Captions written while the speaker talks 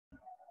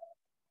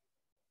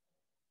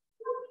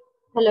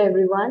Hello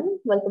everyone,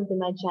 welcome to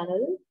my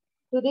channel.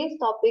 Today's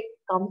topic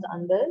comes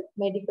under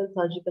medical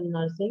surgical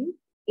nursing.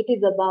 It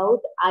is about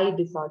eye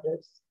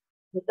disorders.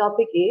 The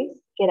topic is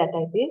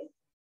keratitis.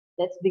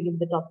 Let's begin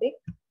the topic.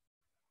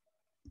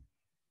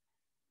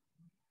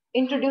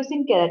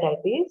 Introducing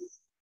keratitis.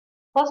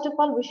 First of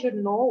all, we should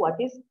know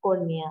what is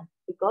cornea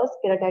because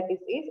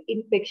keratitis is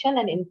infection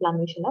and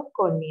inflammation of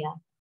cornea.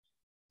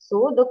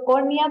 So the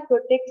cornea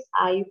protects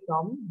eye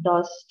from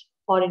dust,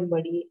 foreign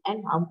body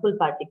and harmful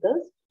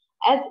particles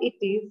as it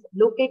is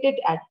located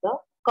at the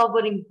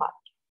covering part.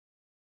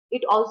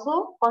 It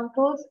also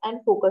controls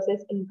and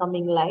focuses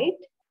incoming light,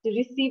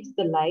 receives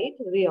the light,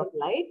 ray of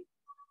light,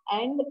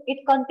 and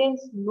it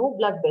contains no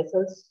blood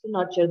vessels to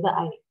nurture the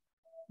eye.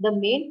 The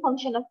main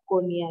function of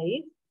cornea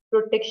is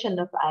protection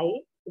of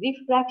eye,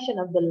 refraction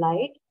of the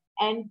light,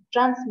 and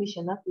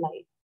transmission of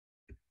light.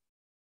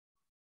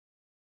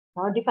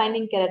 Now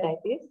defining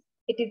keratitis,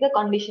 it is a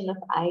condition of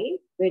eye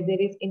where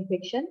there is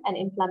infection and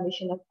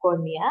inflammation of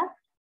cornea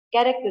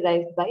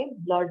characterized by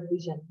blurred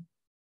vision.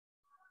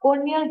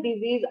 Corneal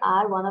disease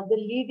are one of the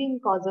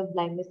leading cause of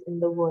blindness in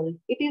the world.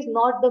 It is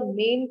not the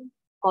main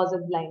cause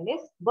of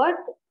blindness, but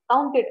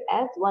counted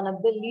as one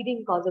of the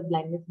leading cause of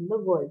blindness in the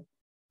world.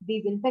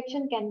 These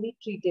infections can be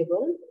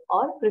treatable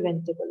or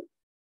preventable.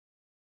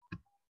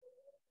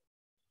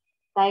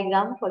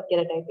 Diagram for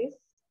keratitis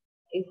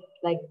is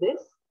like this.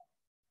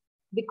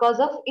 Because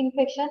of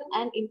infection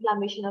and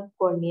inflammation of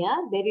cornea,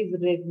 there is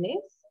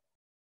redness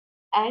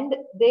and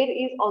there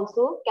is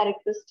also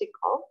characteristic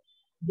of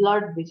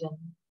blurred vision.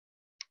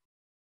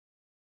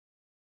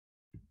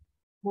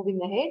 Moving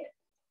ahead,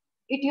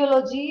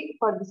 etiology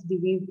for this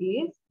disease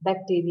is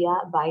bacteria,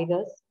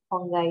 virus,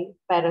 fungi,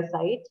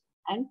 parasite,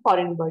 and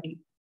foreign body.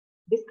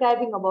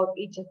 Describing about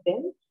each of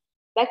them,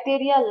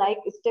 bacteria like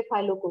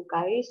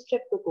Staphylococci,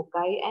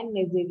 Streptococci, and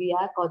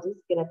Neisseria causes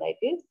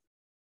keratitis.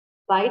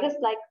 Virus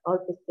like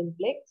herpes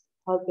simplex,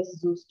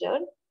 herpes zoster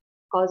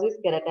causes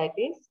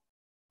keratitis.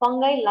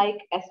 Fungi like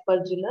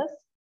Aspergillus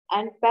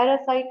and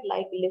parasite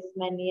like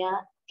Leishmania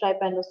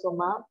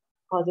trypanosoma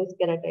causes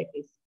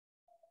keratitis.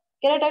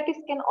 Keratitis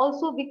can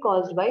also be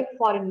caused by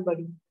foreign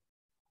body.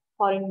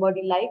 Foreign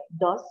body like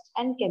dust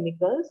and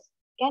chemicals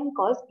can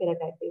cause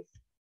keratitis.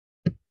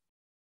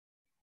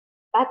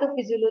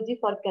 Pathophysiology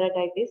for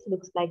keratitis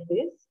looks like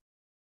this.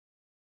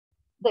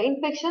 The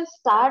infection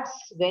starts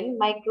when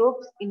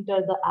microbes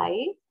enter the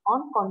eye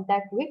on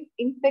contact with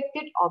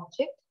infected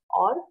object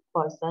or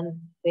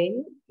person.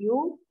 When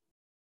you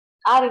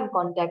are in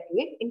contact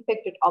with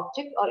infected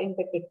object or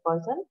infected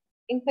person,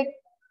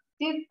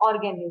 infective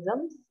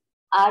organisms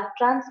are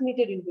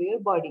transmitted into your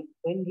body.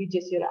 When you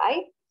reaches your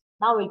eye,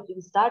 now it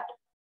will start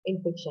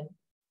infection.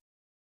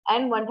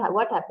 And what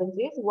happens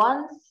is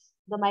once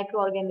the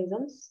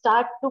microorganisms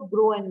start to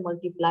grow and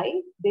multiply,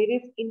 there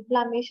is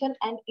inflammation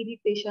and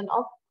irritation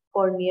of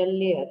corneal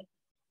layer.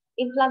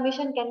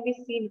 Inflammation can be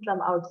seen from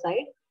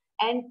outside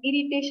and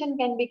irritation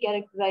can be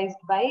characterized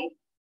by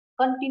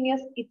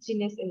continuous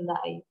itchiness in the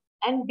eye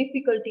and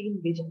difficulty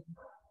in vision.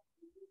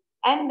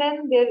 And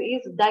then there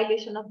is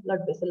dilation of blood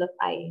vessel of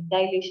eye.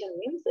 Dilation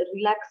means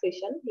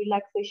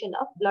relaxation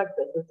of blood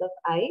vessels of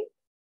eye.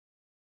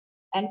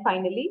 And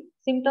finally,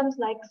 symptoms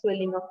like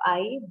swelling of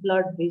eye,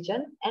 blurred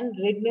vision, and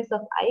redness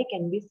of eye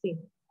can be seen.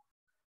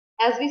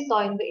 As we saw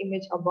in the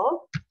image above,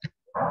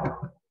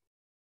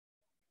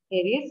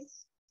 here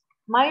is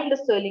mild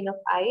swelling of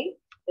eye,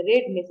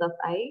 redness of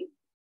eye,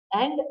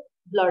 and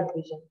blurred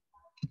vision.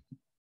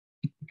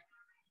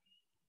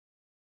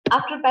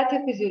 After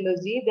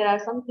pathophysiology, there are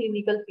some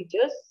clinical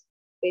features.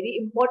 Very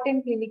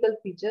important clinical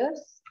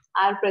features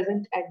are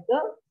present at the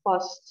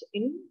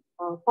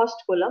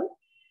first column.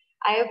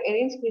 I have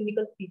arranged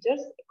clinical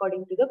features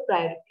according to the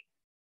priority.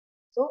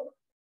 So,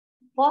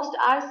 first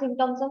are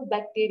symptoms of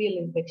bacterial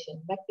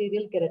infection,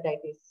 bacterial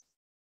keratitis.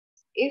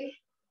 If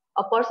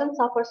a person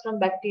suffers from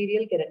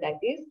bacterial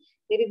keratitis,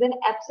 there is an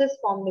abscess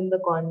formed in the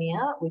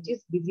cornea which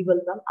is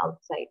visible from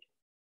outside.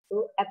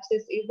 So,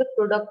 abscess is the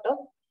product of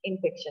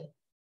infection.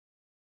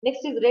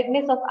 Next is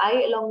redness of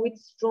eye along with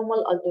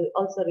stromal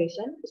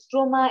ulceration.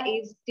 Stroma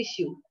is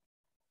tissue.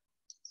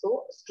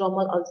 So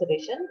stromal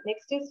ulceration.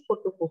 Next is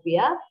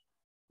photophobia.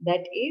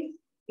 That is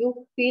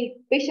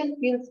patient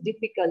feels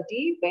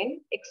difficulty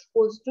when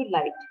exposed to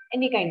light,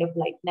 any kind of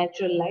light,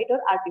 natural light or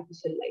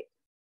artificial light.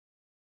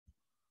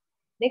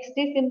 Next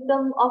is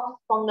symptom of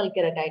fungal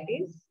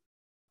keratitis.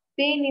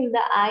 Pain in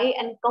the eye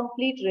and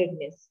complete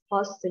redness.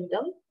 First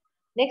symptom.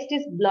 Next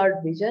is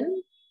blurred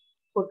vision,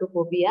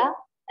 photophobia,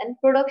 and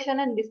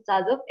production and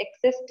discharge of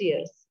excess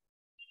tears.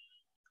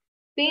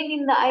 Pain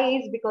in the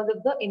eye is because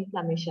of the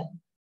inflammation.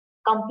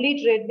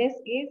 Complete redness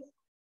is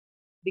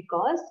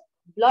because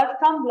blood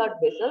from blood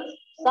vessels,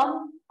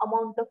 some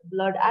amount of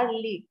blood are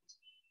leaked.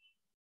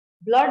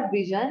 Blurred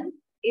vision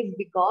is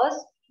because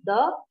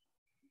the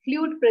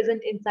fluid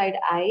present inside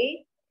eye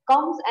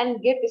comes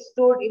and gets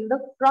stored in the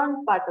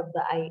front part of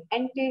the eye,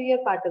 anterior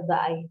part of the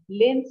eye,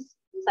 lens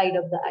side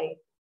of the eye.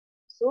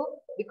 So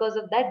because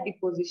of that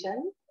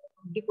deposition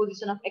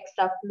of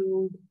extra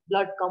fluid,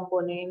 blood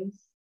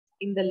components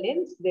in the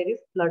lens, there is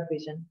blurred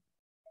vision.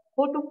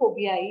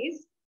 Photophobia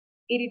is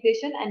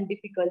irritation and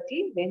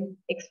difficulty when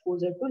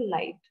exposure to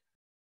light.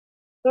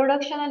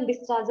 Production and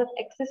discharge of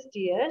excess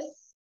tears.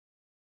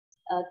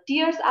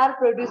 Tears are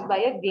produced by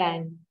a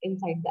gland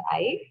inside the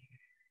eye.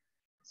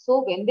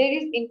 So when there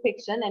is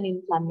infection and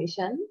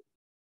inflammation,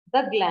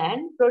 the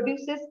gland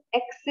produces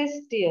excess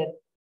tear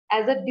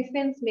as a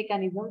defense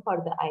mechanism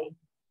for the eye.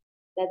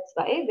 That's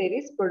why there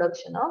is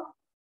production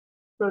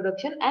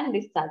and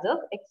discharge of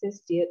excess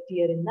tear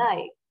in the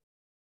eye.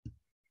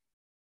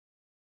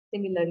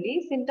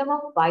 Similarly, symptom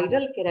of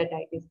viral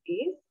keratitis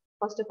is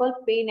first of all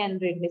pain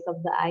and redness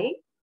of the eye.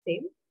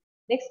 Same.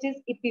 Next is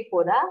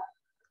epiphora.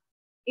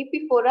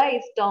 Epiphora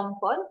is term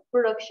for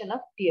production of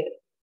tear.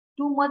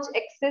 Too much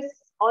excess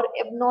or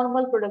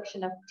abnormal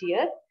production of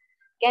tear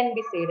can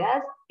be said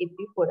as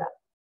epiphora.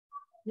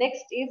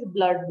 Next is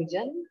blurred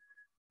vision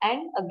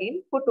and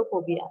again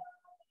photophobia.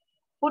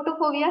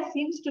 Photophobia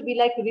seems to be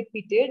like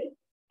repeated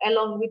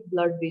along with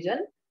blurred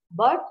vision,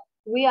 but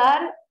we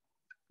are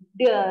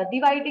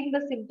dividing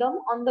the symptom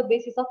on the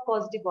basis of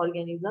causative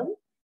organism.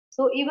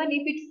 So even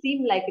if it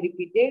seems like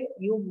repeated,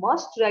 you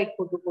must write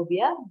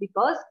photophobia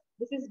because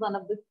this is one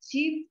of the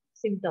chief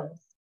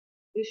symptoms.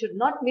 You should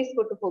not miss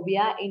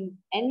photophobia in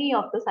any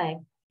of the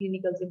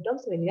clinical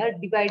symptoms when you are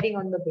dividing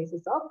on the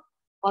basis of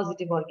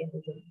causative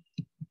organism.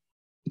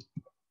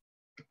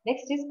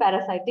 Next is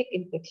parasitic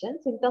infection.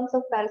 Symptoms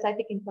of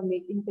parasitic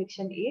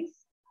infection is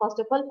first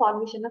of all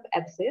formation of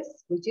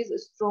abscess, which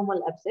is stromal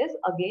abscess.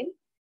 Again,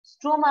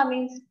 stroma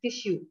means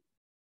tissue.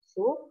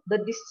 So the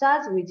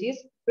discharge which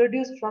is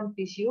produced from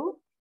tissue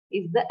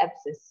is the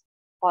abscess.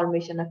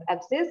 Formation of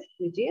abscess,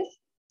 which is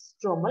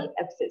stromal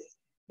abscess.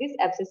 This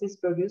abscess is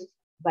produced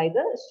by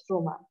the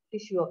stroma,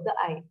 tissue of the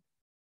eye.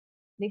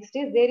 Next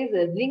is there is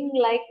a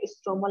ring-like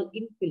stromal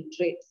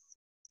infiltrates.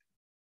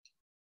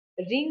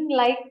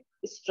 Ring-like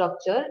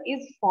structure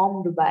is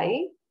formed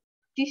by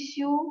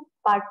tissue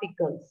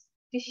particles,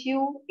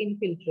 tissue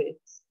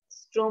infiltrates,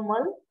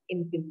 stromal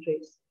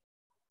infiltrates.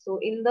 So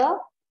in the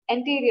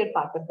anterior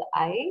part of the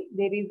eye,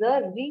 there is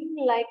a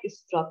ring-like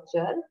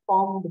structure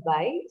formed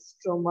by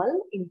stromal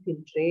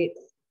infiltrates.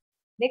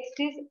 Next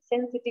is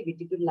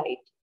sensitivity to light.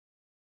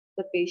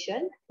 The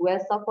patient who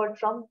has suffered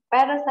from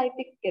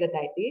parasitic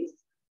keratitis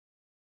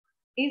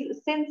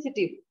is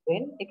sensitive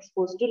when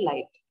exposed to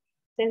light.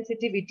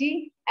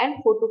 Sensitivity and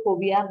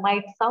photophobia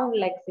might sound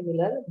like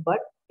similar, but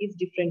is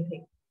different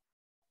thing.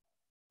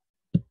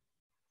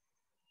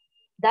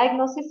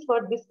 Diagnosis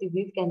for this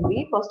disease can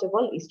be, first of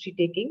all, history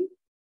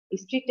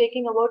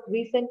taking about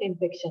recent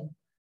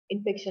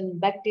infection,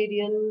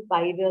 bacterial,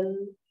 viral,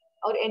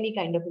 or any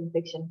kind of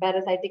infection,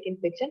 parasitic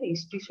infection,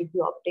 history should be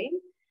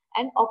obtained,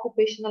 and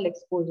occupational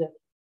exposure.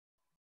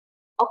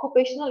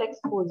 Occupational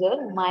exposure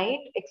might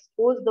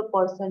expose the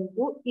person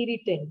to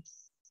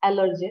irritants,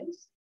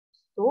 allergens,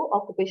 so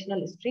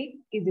occupational history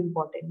is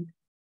important.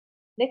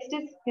 Next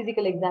is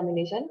physical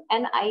examination.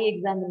 An eye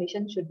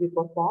examination should be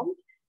performed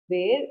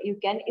where you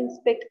can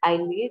inspect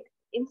eyelid,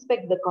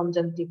 inspect the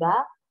conjunctiva,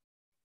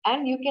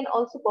 and you can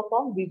also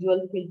perform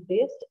visual field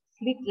test,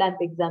 slit lamp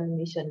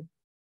examination.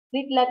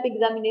 Slit lamp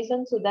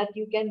examination so that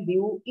you can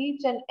view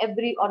each and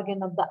every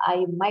organ of the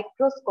eye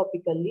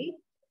microscopically.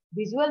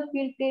 Visual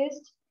field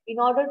test in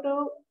order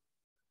to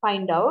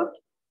find out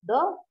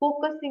the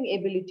focusing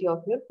ability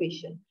of your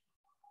patient.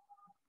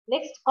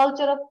 Next,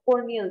 culture of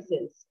corneal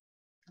cells.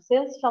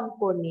 Cells from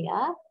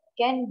cornea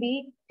can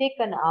be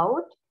taken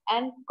out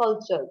and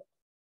cultured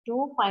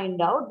to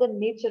find out the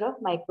nature of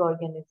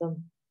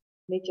microorganism,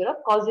 nature of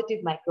causative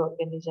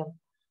microorganism.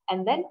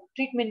 And then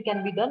treatment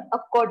can be done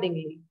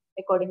accordingly,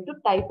 according to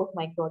type of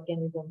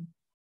microorganism.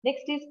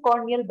 Next is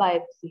corneal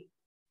biopsy.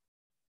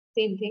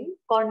 Same thing,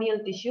 corneal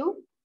tissue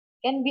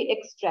can be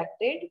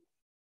extracted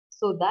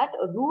so that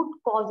a root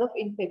cause of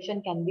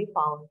infection can be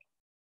found.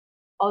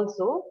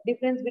 Also,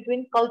 difference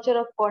between culture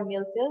of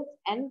corneal cells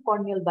and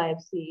corneal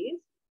biopsy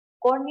is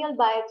corneal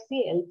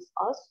biopsy helps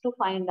us to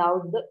find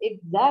out the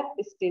exact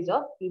stage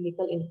of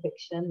clinical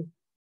infection.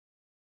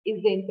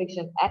 Is the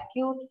infection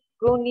acute,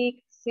 chronic,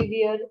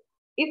 severe?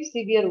 If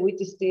severe, which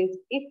stage?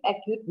 If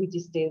acute, which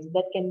stage?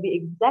 That can be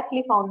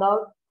exactly found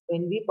out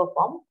when we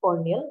perform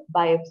corneal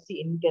biopsy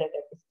in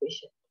keratitis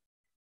patient.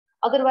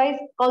 Otherwise,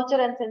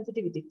 culture and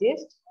sensitivity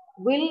test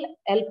will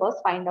help us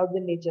find out the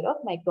nature of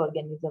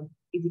microorganism.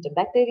 Is it a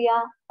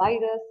bacteria,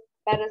 virus,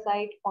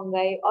 parasite,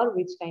 fungi, or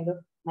which kind of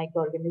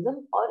microorganism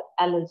or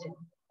allergen?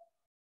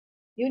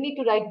 You need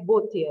to write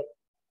both here.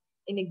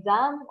 In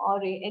exam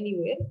or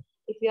anywhere,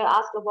 if you are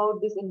asked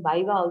about this in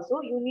Viva also,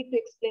 you need to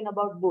explain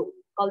about both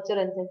culture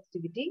and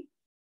sensitivity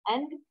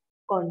and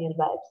corneal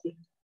biopsy.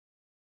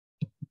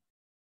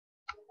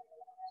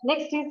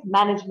 Next is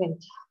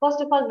management.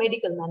 First of all,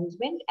 medical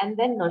management and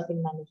then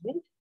nursing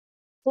management.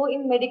 So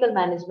in medical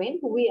management,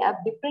 we have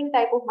different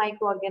type of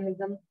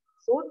microorganisms.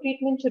 So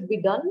treatment should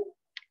be done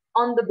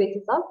on the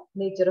basis of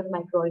nature of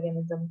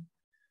microorganism.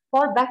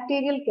 For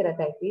bacterial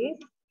keratitis,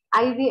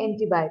 IV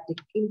antibiotic,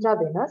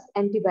 intravenous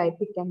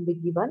antibiotic can be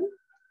given.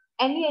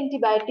 Any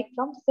antibiotic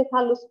from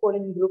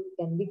cephalosporin group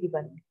can be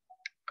given.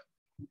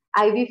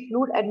 IV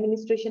fluid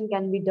administration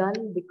can be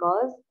done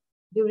because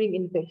During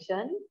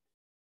infection,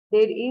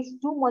 there is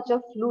too much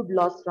of fluid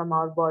loss from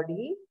our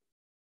body.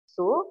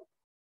 So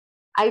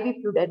IV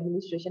fluid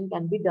administration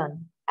can be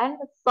done and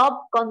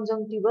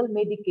subconjunctival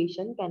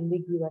medication can be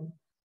given.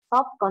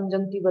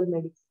 Subconjunctival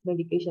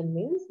medication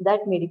means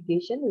that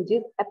medication which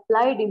is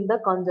applied in the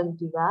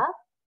conjunctiva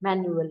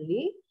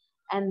manually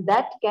and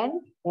that can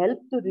help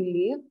to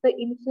relieve the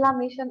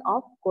inflammation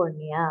of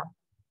cornea.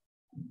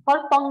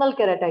 For fungal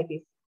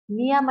keratitis,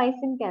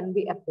 neomycin can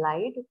be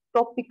applied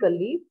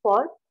topically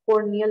for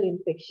corneal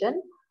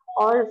infection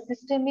or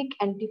systemic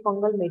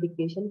antifungal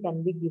medication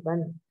can be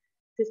given.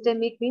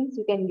 Systemic means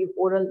you can give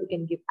oral, you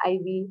can give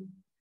IV,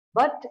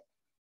 but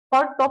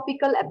for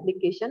topical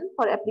application,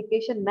 for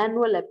application,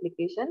 manual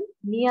application,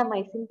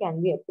 neomycin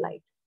can be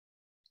applied.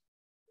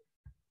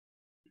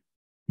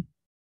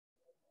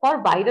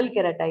 For viral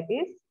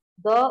keratitis,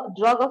 the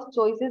drug of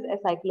choice is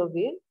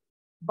acyclovir,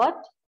 but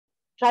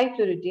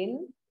trifluridine,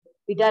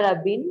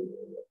 vidarabine,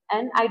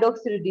 and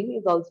idoxuridine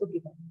is also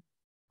given.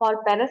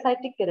 For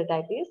parasitic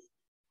keratitis,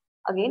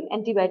 again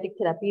antibiotic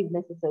therapy is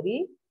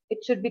necessary. It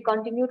should be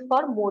continued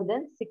for more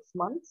than 6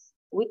 months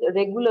with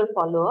regular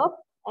follow-up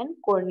and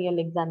corneal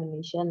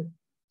examination.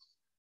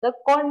 The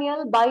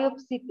corneal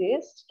biopsy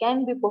test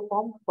can be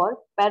performed for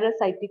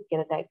parasitic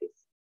keratitis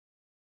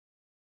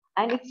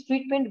and its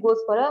treatment goes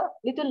for a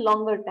little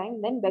longer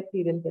time than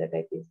bacterial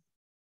keratitis.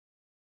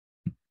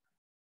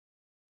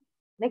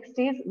 Next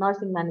is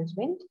nursing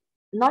management.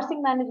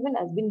 Nursing management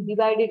has been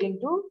divided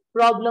into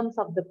problems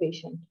of the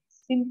patient,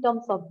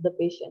 symptoms of the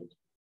patient.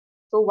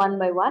 So one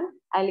by one,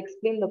 I'll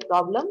explain the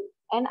problem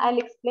and I'll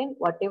explain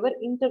whatever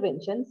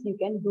interventions you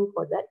can do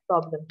for that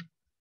problem.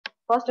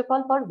 First of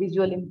all, for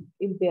visual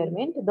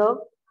impairment, the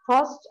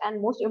first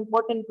and most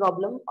important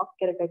problem of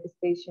keratitis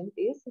patient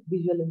is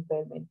visual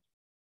impairment.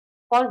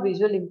 For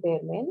visual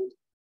impairment,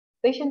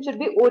 patient should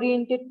be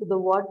oriented to the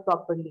ward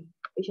properly.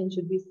 Patient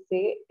should be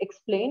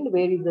explained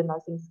where is the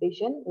nursing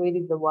station, where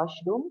is the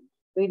washroom,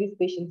 where is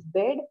patient's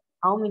bed,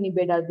 how many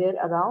beds are there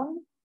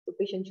around. So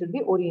patient should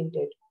be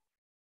oriented.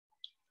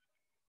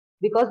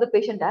 Because the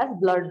patient has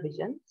blurred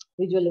vision,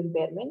 visual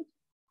impairment.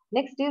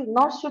 Next is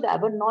nurse should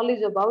have a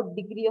knowledge about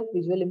degree of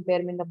visual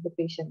impairment of the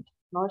patient.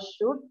 Nurse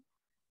should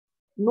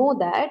know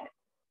that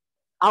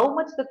how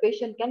much the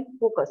patient can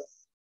focus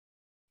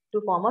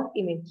to form an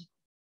image.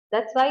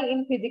 That's why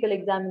in physical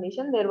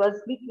examination there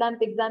was slit lamp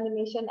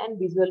examination and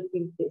visual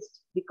field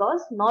test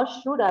because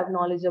nurse should have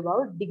knowledge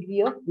about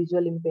degree of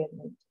visual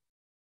impairment.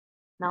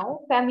 Now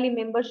family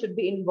members should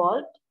be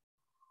involved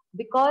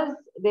because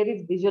there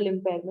is visual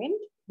impairment.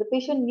 The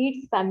patient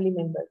needs family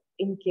member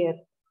in care.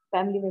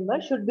 Family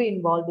member should be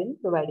involved in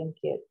providing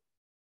care.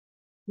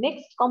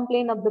 Next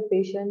complaint of the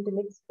patient,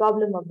 next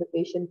problem of the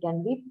patient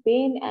can be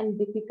pain and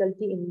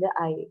difficulty in the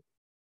eye.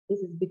 This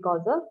is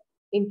because of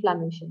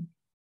inflammation.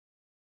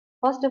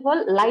 First of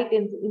all, light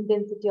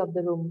intensity of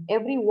the room.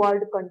 Every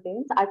ward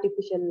contains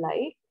artificial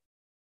light.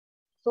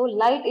 So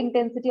light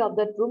intensity of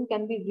that room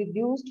can be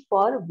reduced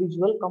for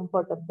visual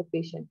comfort of the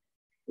patient.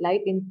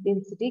 Light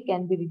intensity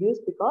can be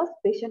reduced because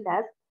patient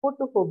has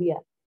photophobia.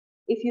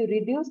 If you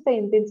reduce the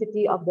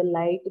intensity of the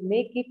light,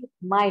 make it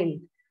mild,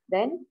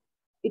 then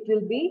it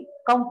will be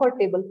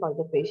comfortable for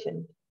the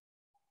patient.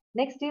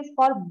 Next is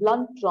for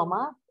blunt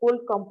trauma,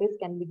 cold compress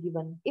can be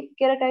given. If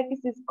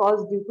keratitis is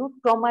caused due to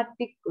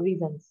traumatic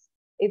reasons,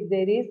 if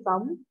there is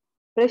some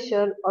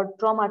pressure or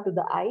trauma to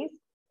the eyes,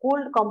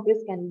 cold compress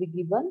can be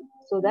given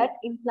so that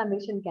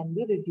inflammation can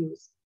be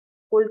reduced.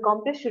 Cold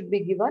compress should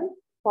be given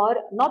for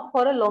not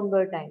for a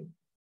longer time,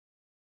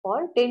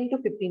 for 10 to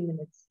 15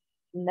 minutes.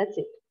 And that's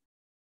it.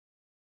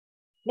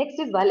 Next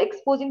is while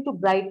exposing to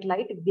bright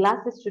light,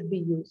 glasses should be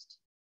used.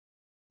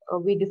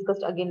 We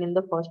discussed again in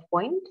the first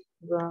point.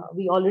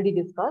 We already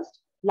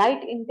discussed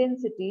light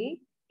intensity.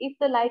 If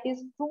the light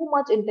is too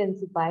much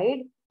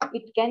intensified,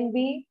 it can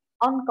be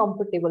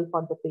uncomfortable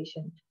for the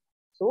patient.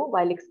 So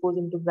while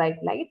exposing to bright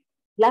light,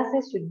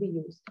 glasses should be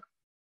used.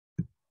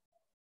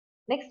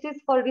 Next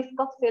is for risk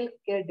of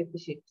self-care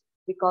deficit.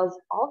 Because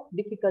of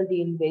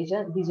difficulty in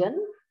vision,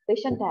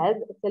 patient has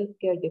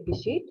self-care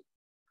deficit.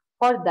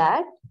 For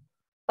that,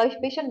 a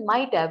patient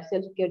might have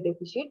self-care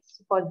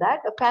deficits. For that,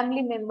 a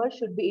family member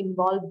should be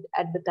involved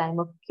at the time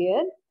of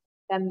care.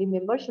 Family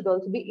members should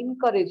also be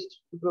encouraged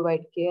to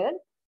provide care.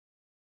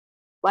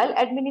 While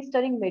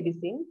administering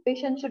medicine,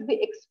 patient should be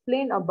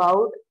explained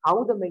about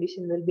how the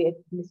medicine will be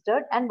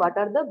administered and what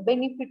are the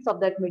benefits of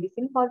that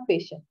medicine for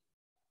patient.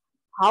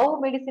 How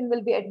medicine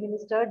will be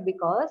administered,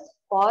 because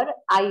for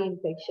eye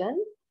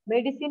infection,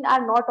 medicine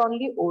are not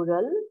only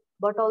oral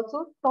but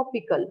also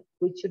topical,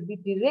 which should be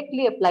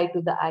directly applied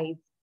to the eyes.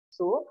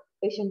 So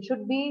patient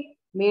should be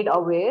made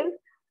aware,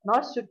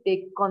 nurse should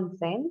take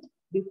consent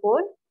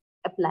before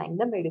applying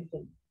the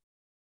medicine.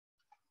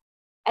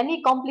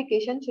 Any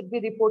complication should be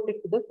reported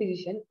to the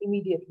physician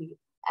immediately,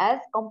 as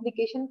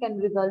complication can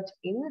result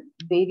in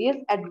various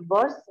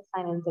adverse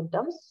signs and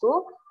symptoms.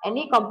 So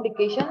any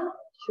complication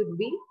should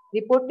be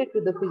reported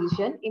to the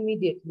physician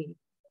immediately.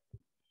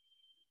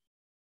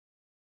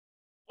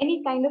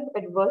 Any kind of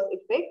adverse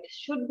effect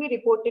should be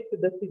reported to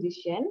the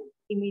physician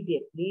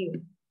immediately.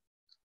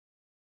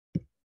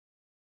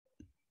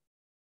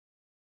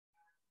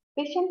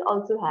 Patient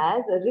also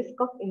has a risk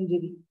of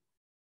injury.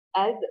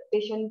 As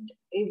patient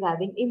is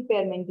having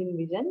impairment in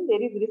vision,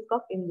 there is risk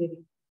of injury.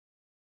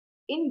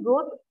 In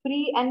both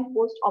pre and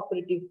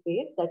post-operative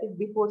phase, that is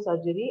before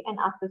surgery and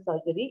after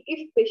surgery,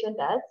 if patient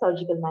has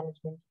surgical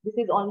management. This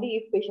is only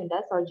if patient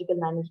has surgical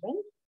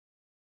management.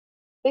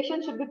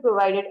 Patient should be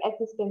provided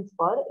assistance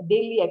for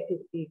daily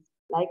activities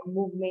like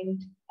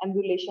movement,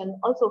 ambulation,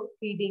 also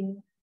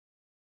feeding,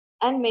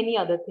 and many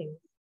other things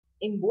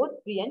in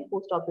both pre and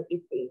post-operative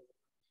phase.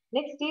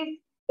 Next is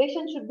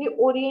patient should be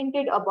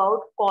oriented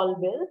about call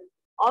bell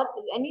or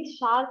any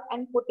sharp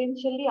and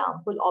potentially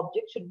harmful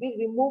object should be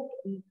removed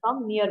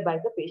from nearby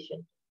the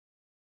patient.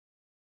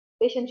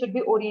 Patient should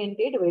be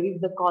oriented where is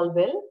the call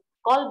bell.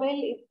 Call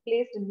bell is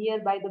placed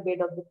nearby the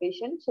bed of the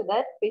patient so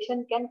that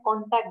patient can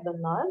contact the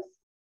nurse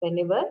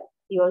whenever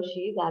he or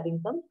she is having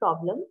some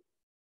problem.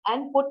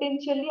 And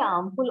potentially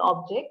harmful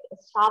object,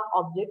 sharp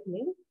object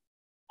means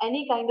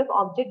any kind of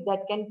object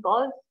that can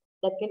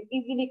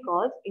easily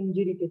cause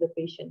injury to the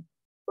patient.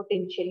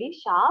 Potentially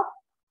sharp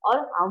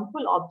or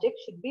harmful object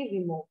should be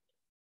removed.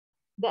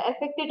 The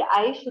affected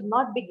eye should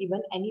not be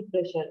given any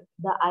pressure.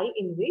 The eye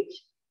in which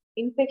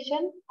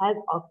infection has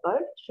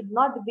occurred should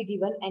not be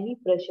given any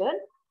pressure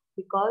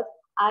because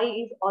eye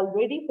is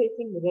already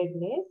facing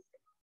redness.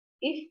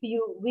 If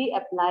we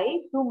apply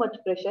too much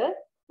pressure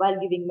while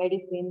giving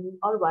medicine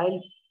or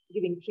while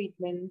giving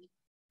treatment,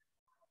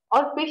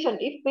 or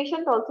if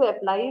patient also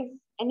applies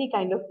any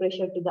kind of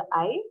pressure to the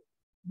eye,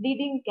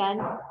 bleeding can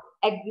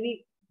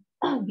agree,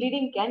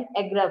 bleeding can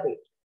aggravate.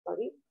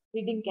 Sorry,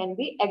 bleeding can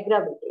be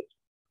aggravated.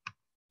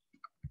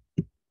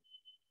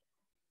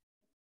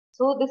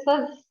 So this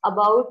is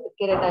about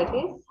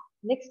keratitis.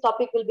 Next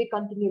topic will be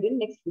continued in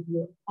next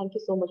video. Thank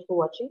you so much for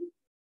watching.